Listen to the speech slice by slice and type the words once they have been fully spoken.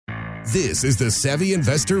This is the Savvy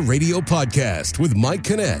Investor Radio Podcast with Mike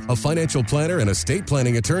Kinnett, a financial planner and estate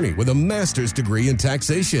planning attorney with a master's degree in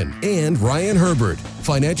taxation, and Ryan Herbert,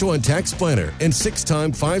 financial and tax planner and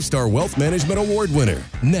 6-time 5-star wealth management award winner.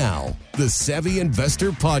 Now, the Savvy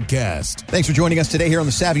Investor Podcast. Thanks for joining us today here on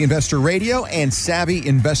the Savvy Investor Radio and Savvy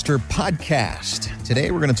Investor Podcast. Today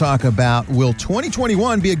we're going to talk about, will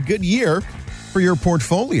 2021 be a good year for your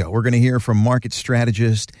portfolio? We're going to hear from market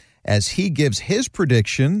strategist as he gives his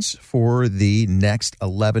predictions for the next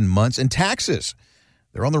 11 months. And taxes,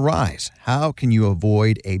 they're on the rise. How can you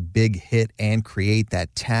avoid a big hit and create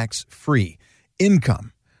that tax-free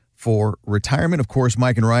income for retirement? Of course,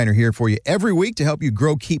 Mike and Ryan are here for you every week to help you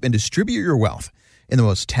grow, keep, and distribute your wealth in the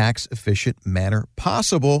most tax-efficient manner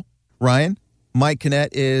possible. Ryan, Mike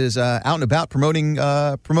Kinnett is out and about promoting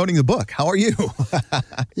the book. How are you?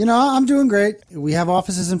 I'm doing great. We have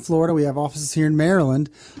offices in Florida. We have offices here in Maryland.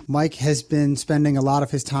 Mike has been spending a lot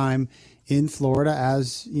of his time in Florida.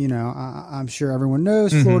 As you know, I'm sure everyone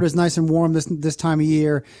knows, Florida is nice and warm this time of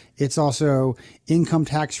year. It's also income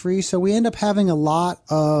tax free. So we end up having a lot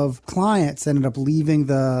of clients that end up leaving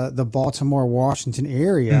the Baltimore, Washington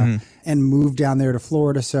area and move down there to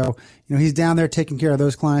Florida. So, he's down there taking care of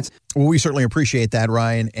those clients. Well, we certainly appreciate that,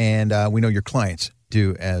 Ryan. And we know your clients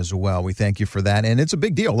do as well. We thank you for that. And it's a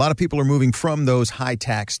big deal. A lot of people are moving from those high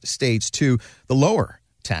taxed states to the lower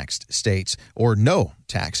taxed states, or no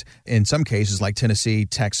tax in some cases like Tennessee,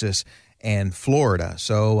 Texas, and Florida.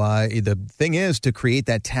 So the thing is to create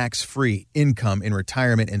that tax-free income in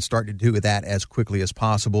retirement and start to do that as quickly as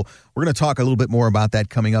possible. We're going to talk a little bit more about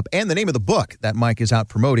that coming up. And the name of the book that Mike is out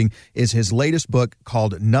promoting is his latest book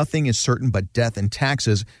called Nothing is Certain But Death and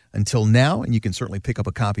Taxes Until Now. And you can certainly pick up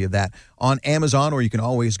a copy of that on Amazon, or you can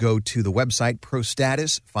always go to the website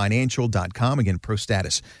prostatusfinancial.com. Again,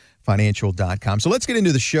 prostatusfinancial.com. So let's get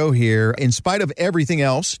into the show here. In spite of everything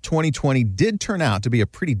else, 2020 did turn out to be a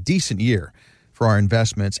pretty decent year for our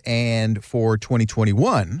investments. And for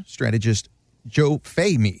 2021, strategist Joe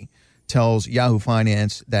Fahmy tells Yahoo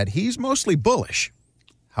Finance that he's mostly bullish.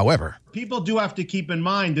 However, people do have to keep in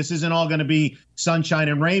mind this isn't all going to be sunshine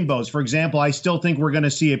and rainbows. For example, I still think we're going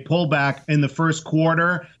to see a pullback in the first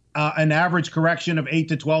quarter. An average correction of 8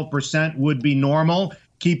 to 12% would be normal.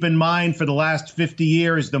 Keep in mind, for the last 50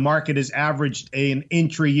 years, the market has averaged an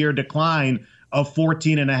intra-year decline of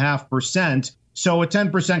 14.5%. So a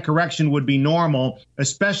 10% correction would be normal,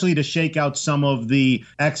 especially to shake out some of the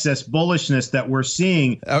excess bullishness that we're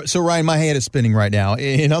seeing. So, Ryan, my head is spinning right now.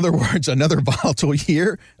 In other words, another volatile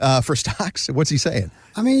year for stocks? What's he saying?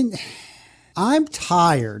 I mean, I'm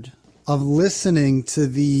tired of listening to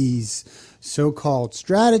these so-called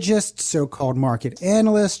strategists, so-called market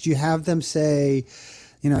analysts. You have them say,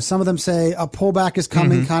 some of them say a pullback is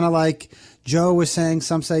coming, kind of like Joe was saying.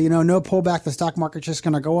 Some say, no pullback, the stock market's just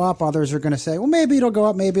going to go up. Others are going to say, well, maybe it'll go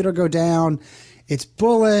up, maybe it'll go down. It's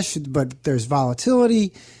bullish, but there's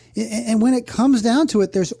volatility. And when it comes down to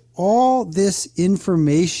it, there's all this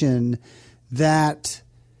information that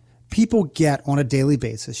people get on a daily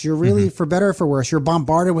basis. You're really, for better or for worse, you're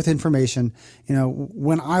bombarded with information.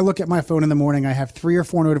 When I look at my phone in the morning, I have 3 or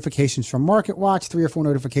 4 notifications from MarketWatch, 3 or 4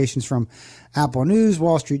 notifications from Apple News,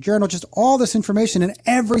 Wall Street Journal, just all this information, and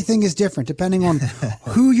everything is different depending on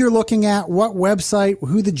who you're looking at, what website,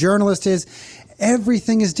 who the journalist is.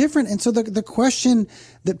 Everything is different. And so the question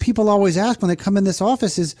that people always ask when they come in this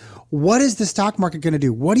office is, what is the stock market going to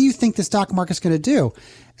do? What do you think the stock market's going to do?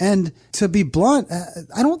 And to be blunt,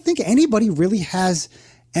 I don't think anybody really has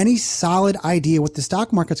any solid idea what the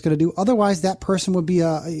stock market's going to do. Otherwise, that person would be,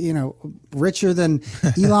 richer than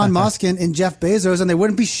Elon Musk and Jeff Bezos, and they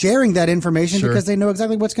wouldn't be sharing that information because they know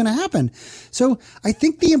exactly what's going to happen. So I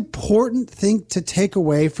think the important thing to take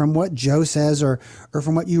away from what Joe says, or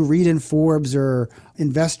from what you read in Forbes or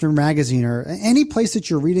Investor Magazine or any place that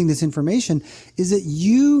you're reading this information, is that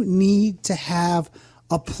you need to have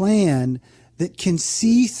a plan that can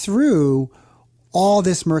see through all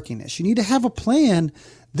this murkiness. You need to have a plan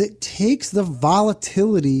that takes the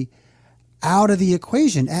volatility out of the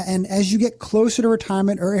equation. And as you get closer to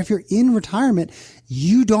retirement, or if you're in retirement,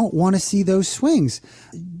 you don't want to see those swings.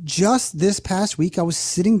 Just this past week, I was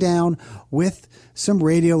sitting down with some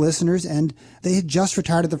radio listeners, and they had just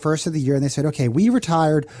retired at the first of the year. And they said, okay, we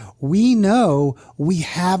retired. We know we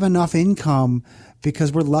have enough income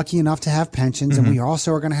because we're lucky enough to have pensions, and we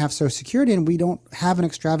also are going to have Social Security, and we don't have an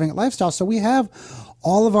extravagant lifestyle. So we have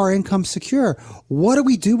all of our income secure. What do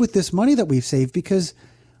we do with this money that we've saved? Because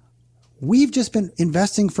we've just been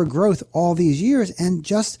investing for growth all these years. And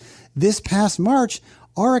just this past March,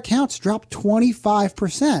 our accounts dropped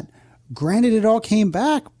 25%. Granted, it all came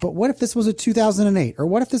back, but what if this was a 2008? Or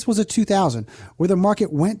what if this was a 2000 where the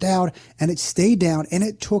market went down and it stayed down and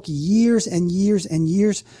it took years and years and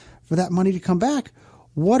years for that money to come back?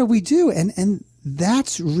 What do we do? And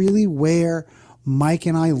that's really where Mike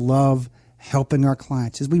and I love helping our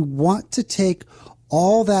clients, is we want to take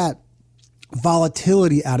all that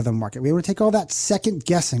volatility out of the market. We want to take all that second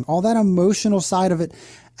guessing, all that emotional side of it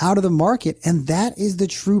out of the market. And that is the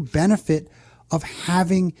true benefit of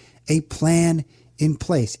having a plan in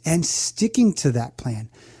place and sticking to that plan.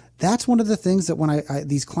 That's one of the things that when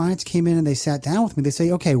these clients came in and they sat down with me, they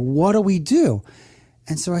say, okay, what do we do?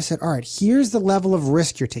 And so I said, all right, here's the level of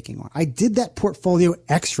risk you're taking on. I did that portfolio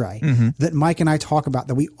x-ray that Mike and I talk about,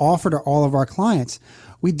 that we offer to all of our clients.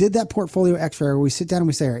 We did that portfolio x-ray where we sit down and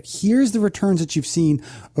we say, all right, here's the returns that you've seen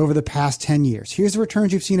over the past 10 years. Here's the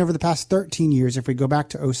returns you've seen over the past 13 years if we go back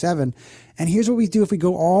to 2007. And here's what we do if we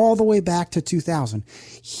go all the way back to 2000.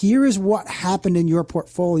 Here is what happened in your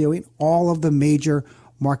portfolio in all of the major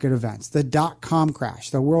market events: the dot-com crash,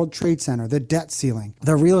 the World Trade Center, the debt ceiling,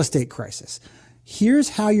 the real estate crisis. Here's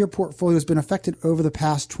how your portfolio has been affected over the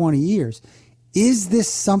past 20 years. Is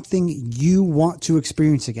this something you want to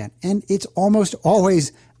experience again? And it's almost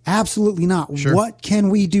always absolutely not. Sure. What can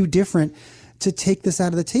we do different to take this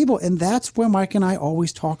out of the table? And that's where Mike and I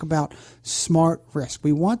always talk about smart risk.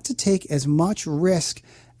 We want to take as much risk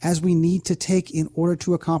as we need to take in order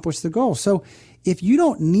to accomplish the goal. So if you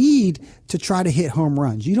don't need to try to hit home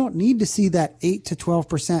runs, you don't need to see that 8 to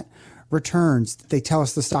 12% returns that they tell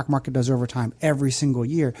us the stock market does over time every single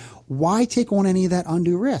year, why take on any of that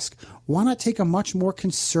undue risk? Why not take a much more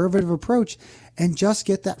conservative approach and just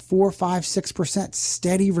get that 4, 5, 6%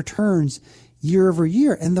 steady returns year over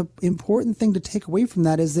year? And the important thing to take away from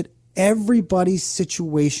that is that everybody's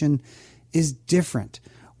situation is different.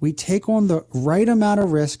 We take on the right amount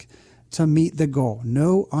of risk to meet the goal.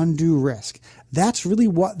 No undue risk. That's really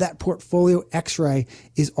what that portfolio x-ray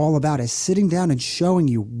is all about, is sitting down and showing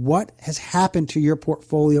you what has happened to your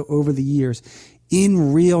portfolio over the years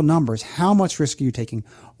in real numbers. How much risk are you taking?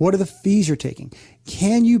 What are the fees you're taking?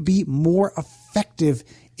 Can you be more effective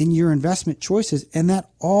in your investment choices? And that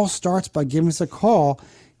all starts by giving us a call,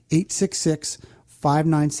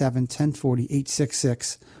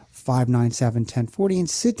 866-597-1040, 866-597-1040, and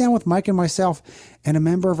sit down with Mike and myself and a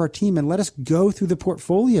member of our team and let us go through the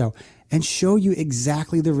portfolio and show you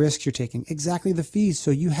exactly the risks you're taking, exactly the fees,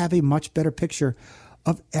 so you have a much better picture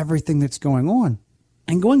of everything that's going on.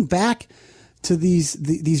 And going back to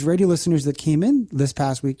these radio listeners that came in this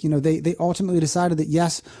past week, they ultimately decided that,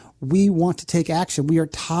 yes, we want to take action. We are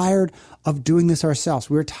tired of doing this ourselves.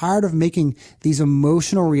 We're tired of making these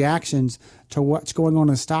emotional reactions to what's going on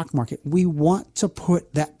in the stock market. We want to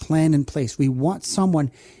put that plan in place. We want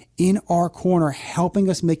someone in our corner helping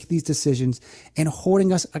us make these decisions and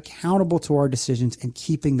holding us accountable to our decisions and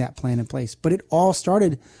keeping that plan in place. But it all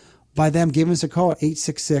started by them giving us a call at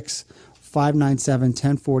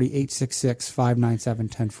 866-597-1040,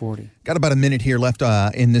 866-597-1040. Got about a minute here left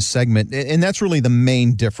in this segment, and that's really the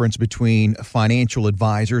main difference between financial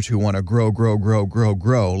advisors who want to grow,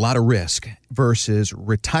 a lot of risk, versus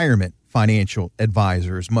retirement financial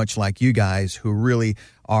advisors, much like you guys, who really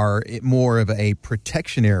are more of a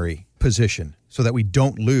protectionary position so that we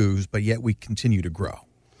don't lose, but yet we continue to grow.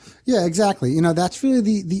 Yeah, exactly. That's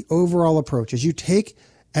really the overall approach, is you take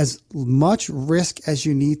as much risk as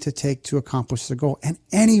you need to take to accomplish the goal. And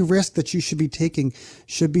any risk that you should be taking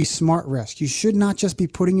should be smart risk. You should not just be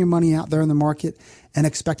putting your money out there in the market and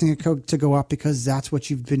expecting it to go up, because that's what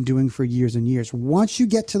you've been doing for years and years. Once you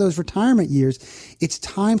get to those retirement years, it's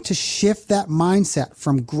time to shift that mindset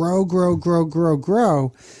from grow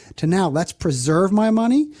to now let's preserve my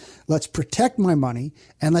money, let's protect my money,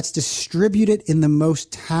 and let's distribute it in the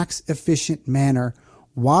most tax efficient manner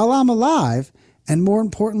while I'm alive. And more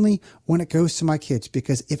importantly, when it goes to my kids,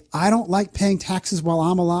 because if I don't like paying taxes while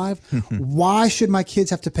I'm alive, why should my kids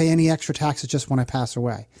have to pay any extra taxes just when I pass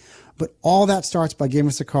away? But all that starts by giving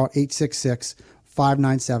us a call at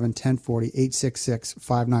 866-597-1040,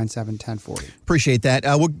 866-597-1040. Appreciate that.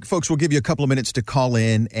 Folks, we'll give you a couple of minutes to call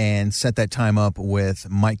in and set that time up with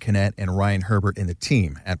Mike Kinnett and Ryan Herbert and the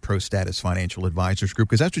team at ProStatus Financial Advisors Group,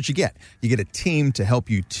 because that's what you get. You get a team to help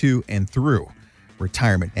you to and through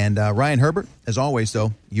retirement. And Ryan Herbert, as always,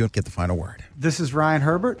 though, you get the final word. This is Ryan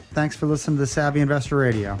Herbert. Thanks for listening to the Savvy Investor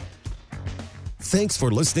Radio. Thanks for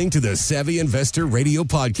listening to the Savvy Investor Radio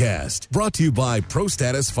podcast, brought to you by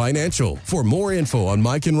ProStatus Financial. For more info on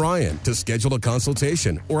Mike and Ryan, to schedule a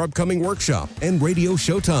consultation or upcoming workshop and radio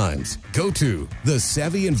show times, go to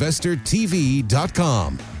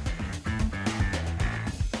thesavvyinvestortv.com.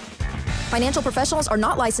 Financial professionals are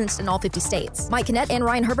not licensed in all 50 states. Mike Kinnett and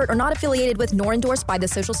Ryan Herbert are not affiliated with nor endorsed by the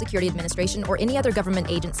Social Security Administration or any other government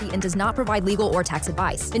agency and does not provide legal or tax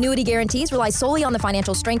advice. Annuity Guarantees rely solely on the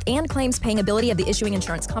financial strength and claims paying ability of the issuing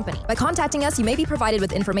insurance company. By contacting us, you may be provided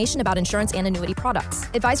with information about insurance and annuity products.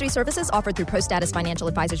 Advisory services offered through ProStatus Financial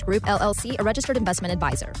Advisors Group, LLC, a registered investment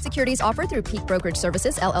advisor. Securities offered through Peak Brokerage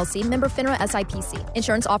Services, LLC, member FINRA SIPC.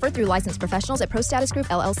 Insurance offered through licensed professionals at ProStatus Group,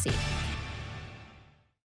 LLC.